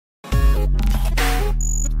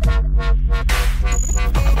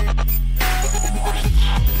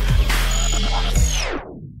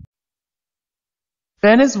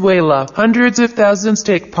Venezuela. Hundreds of thousands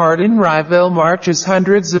take part in rival marches.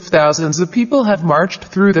 Hundreds of thousands of people have marched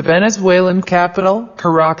through the Venezuelan capital,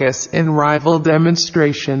 Caracas, in rival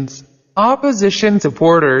demonstrations. Opposition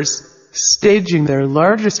supporters, staging their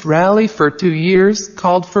largest rally for 2 years,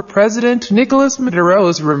 called for President Nicolas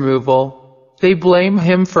Maduro's removal. They blame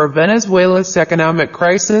him for Venezuela's economic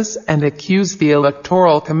crisis and accuse the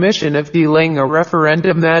Electoral Commission of delaying a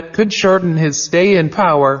referendum that could shorten his stay in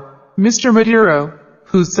power. Mr Maduro,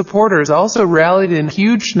 whose supporters also rallied in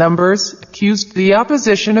huge numbers, accused the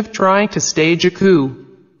opposition of trying to stage a coup.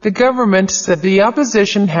 The government said the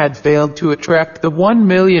opposition had failed to attract the 1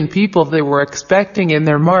 million people they were expecting in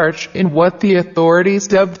their march, in what the authorities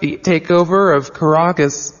dubbed the Takeover of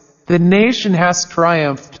Caracas. The nation has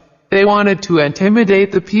triumphed. They wanted to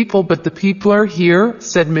intimidate the people, but the people are here,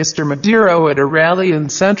 said Mr Maduro at a rally in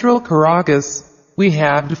central Caracas. We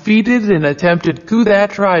have defeated an attempted coup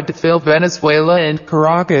that tried to fill Venezuela and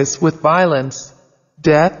Caracas with violence.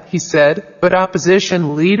 Death, he said, but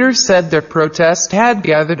opposition leaders said their protest had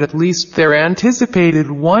gathered at least their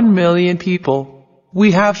anticipated 1 million people.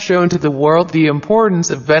 We have shown to the world the importance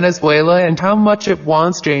of Venezuela and how much it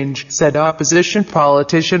wants change, said opposition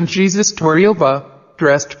politician Jesus Torrealba,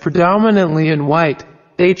 dressed predominantly in white.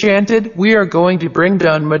 They chanted, "We are going to bring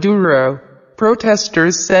down Maduro."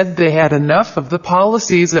 Protesters said they had enough of the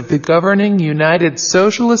policies of the governing United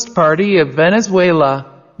Socialist Party of Venezuela.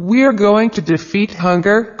 We are going to defeat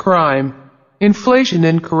hunger, crime, inflation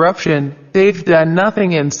and corruption. They've done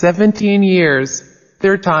nothing in 17 years.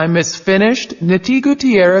 Their time is finished, Nati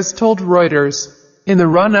Gutierrez told Reuters. In the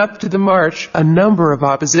run-up to the march, a number of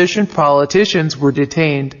opposition politicians were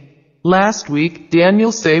detained. Last week,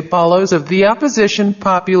 Daniel Ceballos of the opposition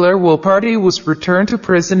Popular Will Party was returned to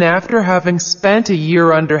prison after having spent a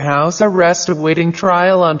year under house arrest awaiting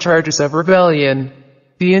trial on charges of rebellion.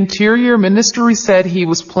 The Interior Ministry said he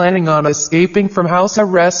was planning on escaping from house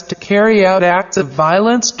arrest to carry out acts of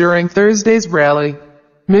violence during Thursday's rally.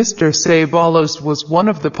 Mr. Ceballos was one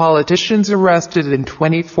of the politicians arrested in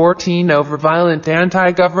 2014 over violent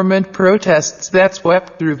anti-government protests that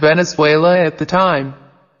swept through Venezuela at the time.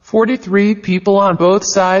 43 people on both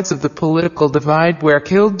sides of the political divide were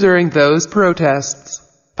killed during those protests.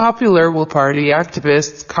 Popular Will Party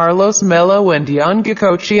activists Carlos Melo and Ian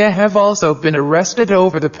Gicochea have also been arrested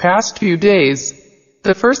over the past few days.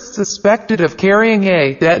 The first suspected of carrying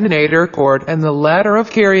a detonator cord and the latter of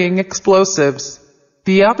carrying explosives.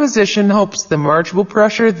 The opposition hopes the march will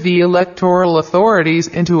pressure the electoral authorities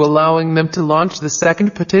into allowing them to launch the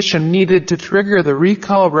second petition needed to trigger the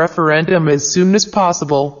recall referendum as soon as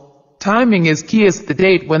possible. Timing is key, as the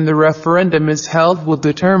date when the referendum is held will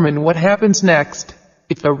determine what happens next.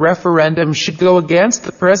 If a referendum should go against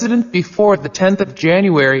the president before the 10th of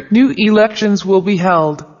January, new elections will be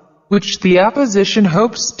held, which the opposition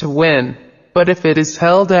hopes to win. But if it is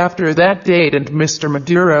held after that date and Mr.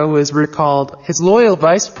 Maduro is recalled, his loyal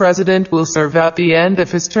vice president will serve out the end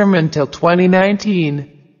of his term until 2019.